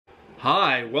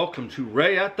Hi, welcome to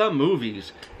Ray at the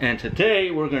Movies, and today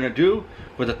we're going to do,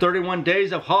 for the 31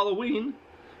 Days of Halloween,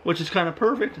 which is kind of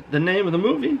perfect, the name of the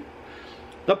movie,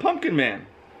 The Pumpkin Man.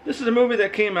 This is a movie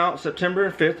that came out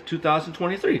September 5th,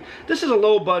 2023. This is a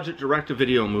low-budget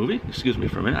direct-to-video movie. Excuse me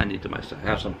for a minute, I need to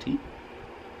have some tea.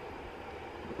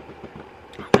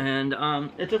 And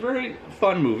it's a very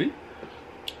fun movie.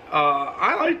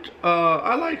 I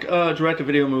like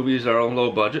direct-to-video movies that are on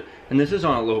low budget, and this is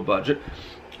on a low budget.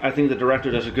 I think the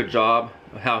director does a good job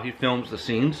of how he films the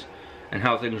scenes and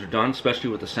how things are done,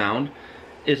 especially with the sound.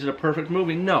 Is it a perfect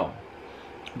movie? No.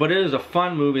 But it is a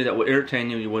fun movie that will entertain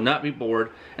you. You will not be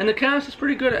bored. And the cast is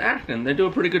pretty good at acting. They do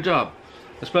a pretty good job.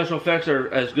 The special effects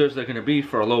are as good as they're going to be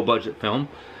for a low-budget film.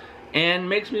 And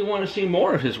makes me want to see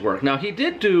more of his work. Now, he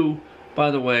did do,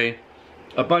 by the way,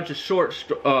 a bunch of short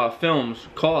films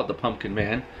called The Pumpkin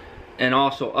Man. And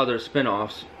also other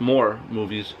spin-offs, more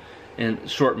movies.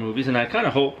 And short movies, and I kind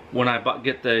of hope when I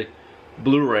get the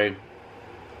Blu-ray,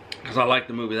 because I like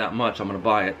the movie that much, I'm going to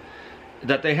buy it,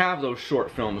 that they have those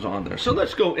short films on there. So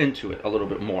let's go into it a little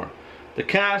bit more. The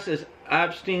cast is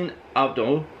Abstein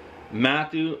Abdo,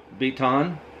 Matthew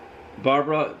Beaton,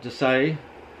 Barbara Desai,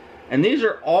 and these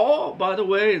are all, by the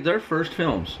way, their first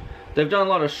films. They've done a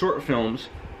lot of short films,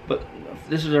 but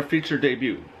this is their feature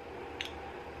debut.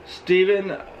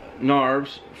 Stephen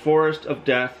Narves, Forest of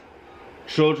Death,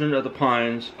 Children of the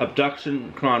Pines,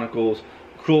 Abduction Chronicles,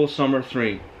 Cruel Summer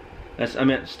 3. I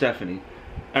meant Stephanie.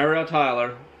 Ariel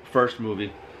Tyler, first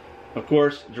movie. Of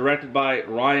course, directed by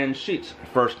Ryan Sheets,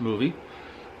 first movie.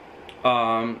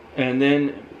 And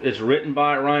then it's written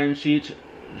by Ryan Sheets,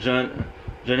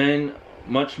 Janine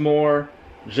Muchmore,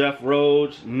 Jeff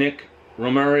Rhodes, Nick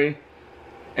Romeri.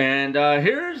 And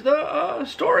here's the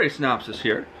story synopsis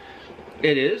here.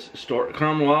 It is,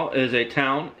 Cromwell is a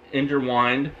town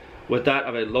intertwined with that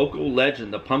of a local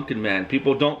legend, the Pumpkin Man.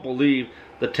 People don't believe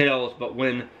the tales, but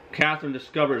when Catherine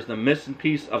discovers the missing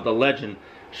piece of the legend,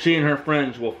 she and her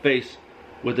friends will face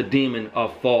with the demon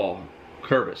of fall,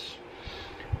 Kerbis.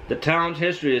 The town's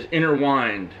history is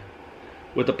intertwined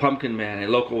with the Pumpkin Man, a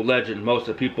local legend. Most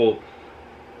of the people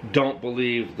don't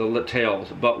believe the tales,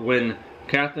 but when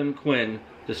Catherine Quinn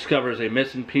discovers a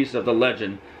missing piece of the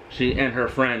legend, she and her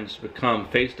friends become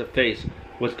face to face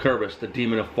with Kerbis, the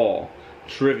demon of fall.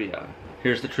 Trivia.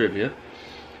 Here's the trivia.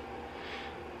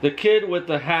 The kid with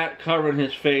the hat covering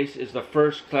his face is the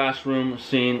first classroom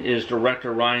scene is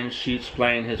director Ryan Sheets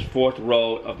playing his fourth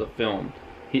role of the film.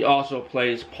 He also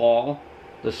plays Paul,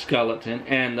 the skeleton,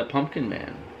 and the Pumpkin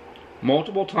Man.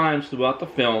 Multiple times throughout the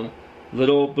film,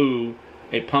 Little Boo,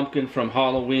 a pumpkin from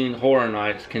Halloween Horror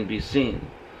Nights, can be seen.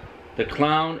 The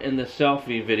clown in the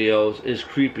selfie videos is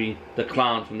Creepy, the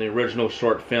clown from the original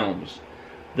short films.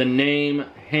 The name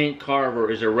Hank Carver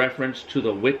is a reference to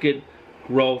the wicked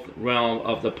growth realm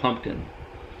of the pumpkin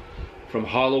from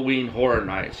Halloween Horror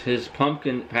Nights. His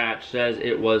pumpkin patch says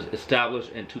it was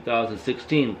established in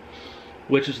 2016,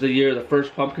 which is the year the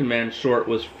first Pumpkin Man short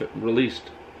was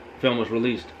released.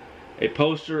 A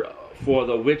poster for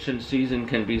the Witch and Season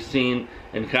can be seen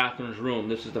in Catherine's room.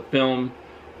 This is the film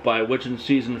by Witch and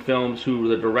Season Films, who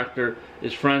the director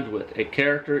is friends with. A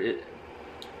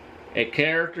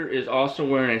character is also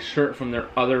wearing a shirt from their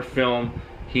other film,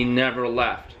 He Never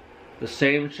Left. The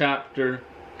same chapter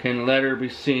can later be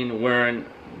seen wearing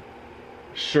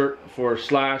shirt for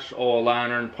Slash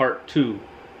O-Lantern Part 2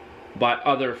 by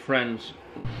other friends.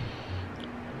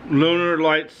 Lunar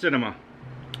Light Cinema.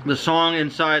 The song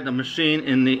Inside the Machine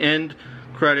in the end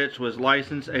credits was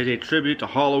licensed as a tribute to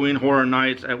Halloween Horror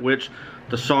Nights, at which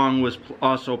the song was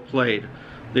also played.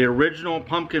 The original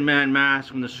Pumpkin Man mask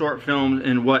from the short film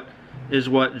in what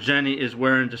Jenny is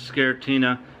wearing to scare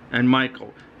Tina and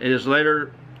Michael.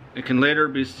 It can later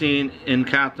be seen in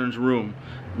Catherine's room.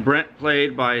 Brent,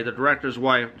 played by the director's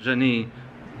wife, Janine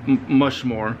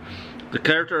Muchmore. The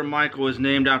character of Michael is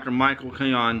named after Michael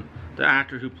Keown, the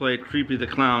actor who played Creepy the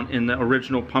Clown in the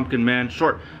original Pumpkin Man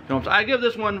short films. I give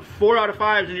this one 4 out of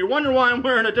 5, and you're wondering why I'm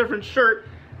wearing a different shirt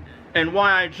and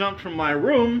why I jumped from my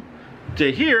room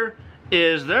to here,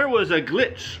 is there was a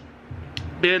glitch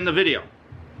in the video.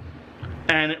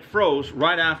 And it froze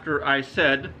right after I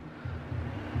said,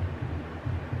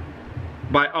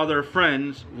 by other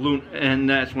friends, and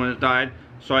that's when it died.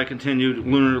 So I continued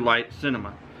Lunar Light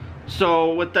Cinema.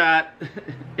 So with that,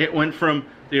 it went from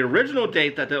the original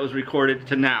date that was recorded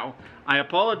to now. I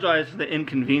apologize for the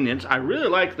inconvenience. I really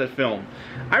like the film.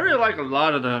 I really like a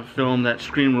lot of the film that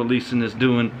Screen Releasing is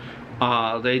doing.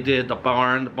 They did The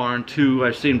Barn 2.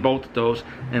 I've seen both of those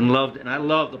and loved it. And I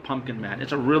love The Pumpkin Man.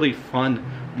 It's a really fun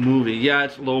movie. Yeah,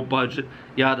 it's low budget.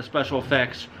 Yeah, the special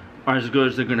effects are as good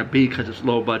as they're going to be because it's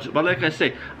low budget. But like I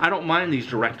say, I don't mind these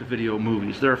direct-to-video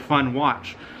movies. They're a fun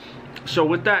watch. So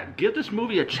with that, give this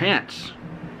movie a chance.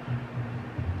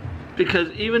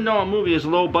 Because even though a movie is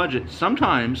low budget,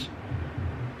 sometimes,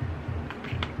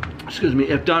 excuse me,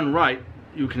 if done right,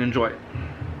 you can enjoy it.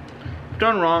 If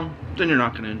done wrong, then you're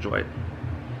not going to enjoy it.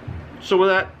 So with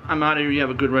that, I'm out of here. You have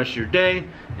a good rest of your day.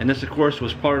 And this, of course,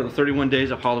 was part of the 31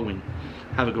 Days of Halloween.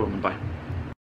 Have a good one. Bye.